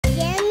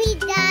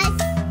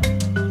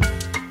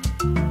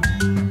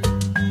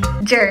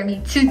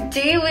Jeremy,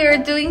 today we are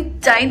doing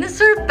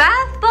dinosaur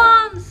bath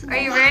bombs. Are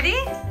you ready?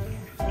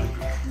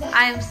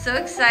 I am so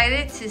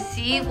excited to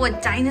see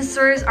what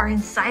dinosaurs are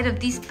inside of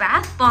these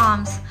bath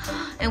bombs.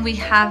 And we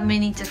have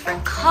many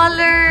different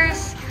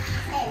colors.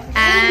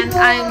 And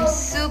I'm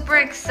super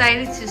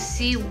excited to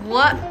see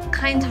what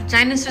kinds of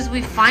dinosaurs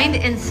we find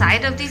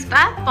inside of these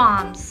bath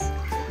bombs.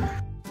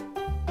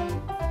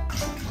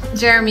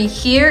 Jeremy,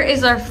 here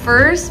is our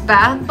first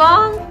bath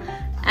bomb.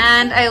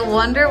 And I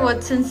wonder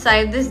what's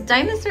inside this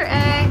dinosaur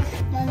egg.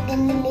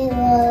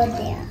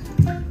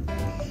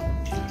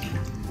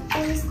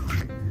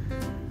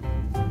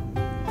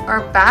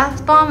 Our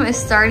bath bomb is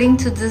starting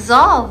to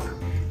dissolve.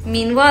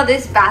 Meanwhile,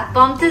 this bath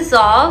bomb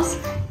dissolves.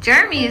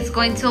 Jeremy is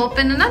going to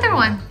open another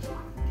one.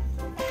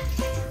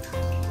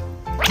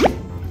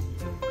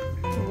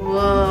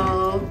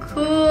 Whoa,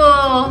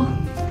 cool.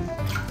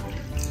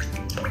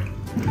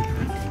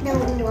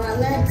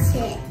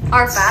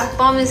 Our bath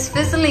bomb is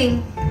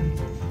fizzling.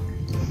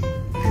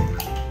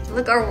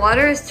 Look, our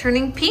water is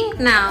turning pink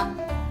now.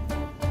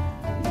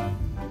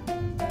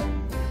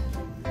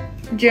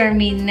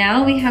 Jeremy,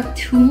 now we have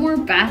 2 more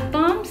bath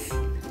bombs.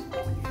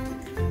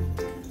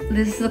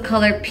 This is the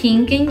color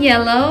pink and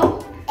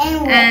yellow.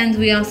 And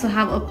we also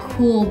have a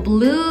cool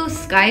blue,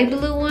 sky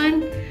blue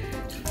one.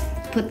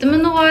 Put them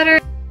in the water.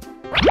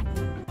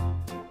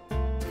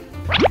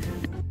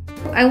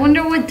 I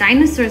wonder what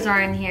dinosaurs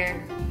are in here.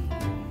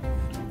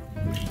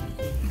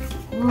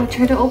 Oh,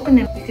 try to open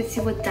it. You can see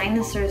what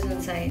dinosaurs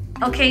inside.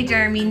 Okay,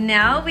 Jeremy,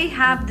 now we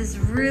have this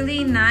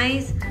really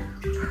nice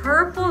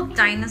purple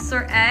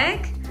dinosaur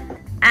egg.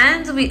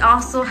 And we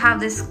also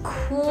have this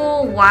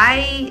cool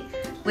white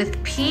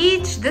with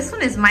peach. This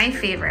one is my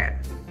favorite.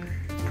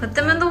 Put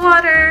them in the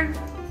water.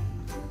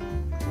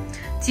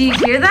 Do you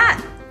hear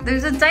that?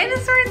 There's a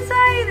dinosaur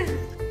inside.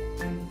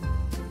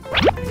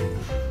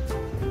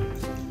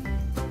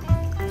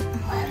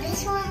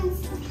 This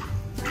one's...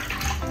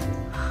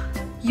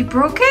 You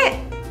broke it?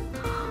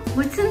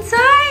 What's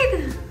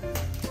inside?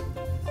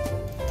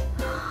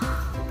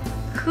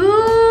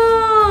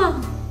 Cool!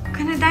 What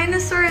kind of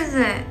dinosaur is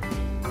it?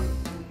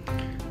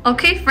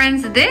 Okay,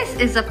 friends, this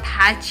is a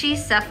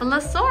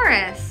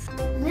Brachiosaurus.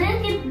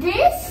 Look at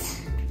this.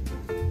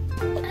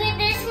 Look at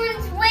this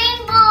one's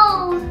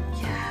rainbow.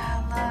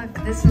 Yeah, look,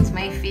 this one's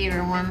my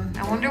favorite one.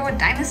 I wonder what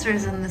dinosaur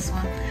is in this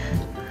one.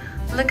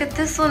 Look at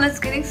this one, it's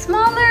getting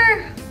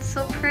smaller. It's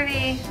so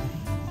pretty.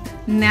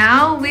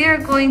 Now we are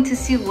going to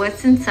see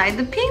what's inside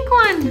the pink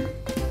one.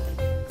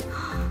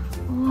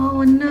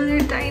 Whoa, another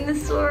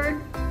dinosaur.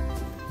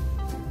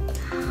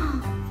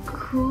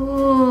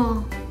 Cool.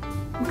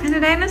 What kind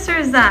of dinosaur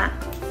is that?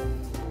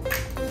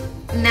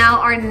 Now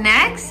our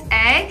next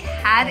egg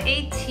had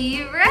a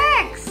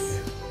T-Rex.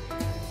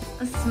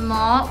 A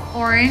small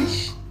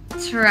orange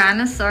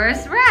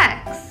Tyrannosaurus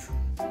Rex.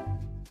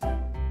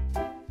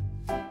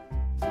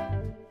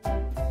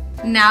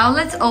 Now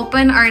let's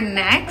open our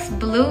next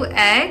blue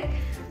egg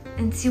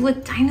and see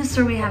what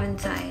dinosaur we have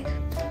inside.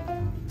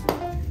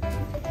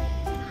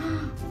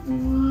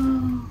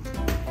 Whoa.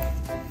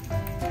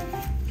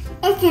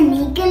 It's an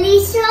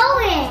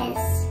Ankylosaurus.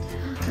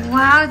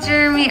 Wow,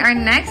 Jeremy, our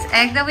next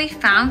egg that we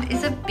found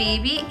is a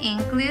baby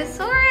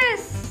Ankylosaurus.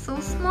 So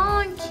small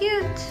and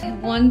cute. I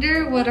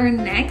wonder what our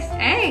next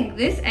egg.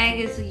 This egg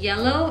is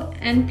yellow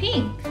and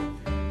pink.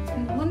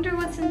 I wonder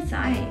what's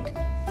inside.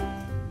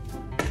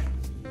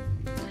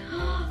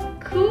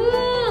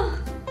 Cool!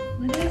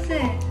 What is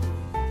it?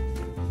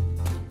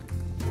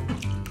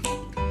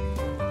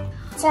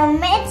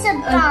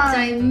 Dimetrodon. A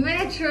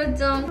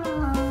Dimetrodon.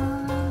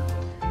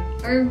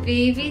 Our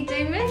baby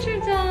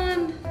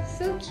Dimetrodon.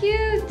 So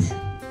cute.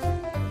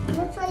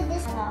 Looks like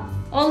this one.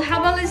 Oh, how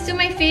about let's do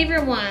my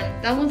favorite one.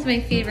 That one's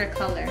my favorite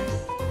color.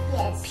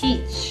 Yes.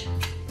 Peach.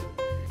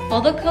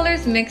 All the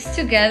colors mixed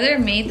together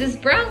made this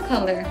brown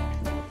color.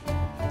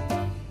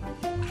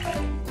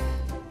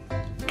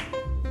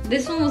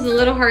 This one was a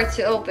little hard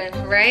to open,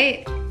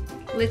 right?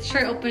 Let's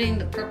try opening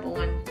the purple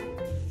one.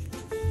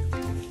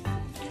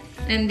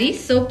 And these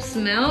soaps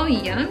smell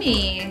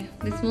yummy.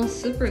 They smell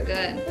super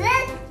good.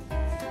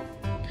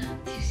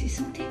 Do you see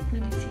something?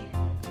 Let me see.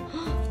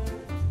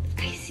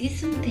 I see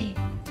something.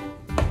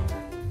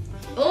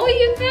 Oh,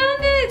 you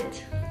found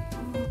it!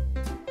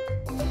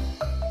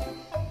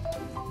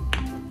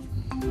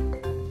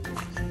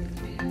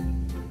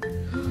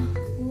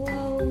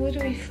 Whoa, what do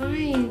we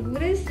find?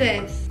 What is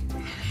this?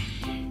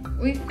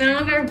 We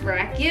found our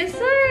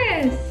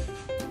Brachiosaurus.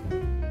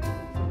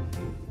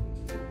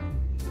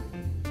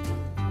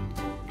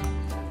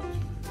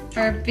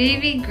 Our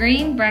baby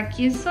green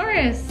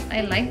Brachiosaurus.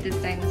 I like this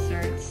dinosaur,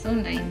 it's so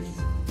nice.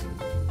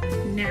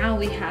 Now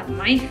we have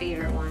my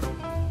favorite one.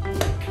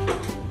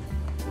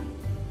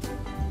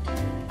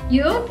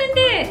 You opened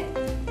it!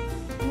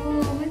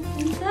 Oh, what's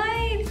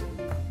inside?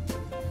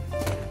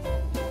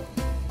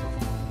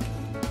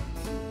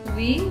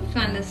 We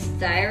found a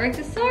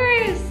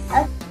Styracosaurus.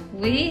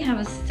 We have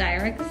a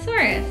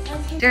Styracosaurus.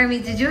 Jeremy,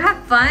 did you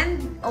have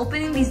fun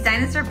opening these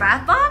dinosaur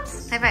bath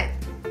bombs? High five.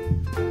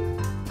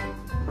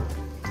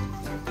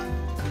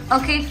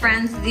 Okay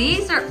friends,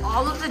 these are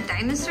all of the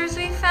dinosaurs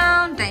we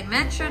found.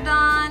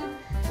 Dimetrodon,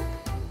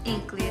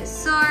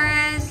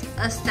 Ankylosaurus,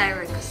 a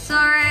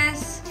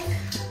Styracosaurus.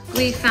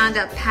 We found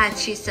a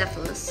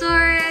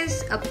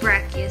Pachycephalosaurus, a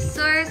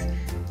Brachiosaurus,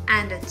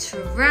 and a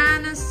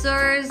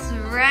Tyrannosaurus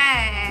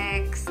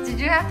Rex. Did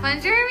you have fun,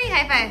 Jeremy?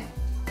 High five.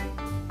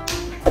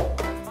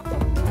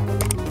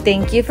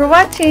 Thank you for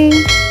watching.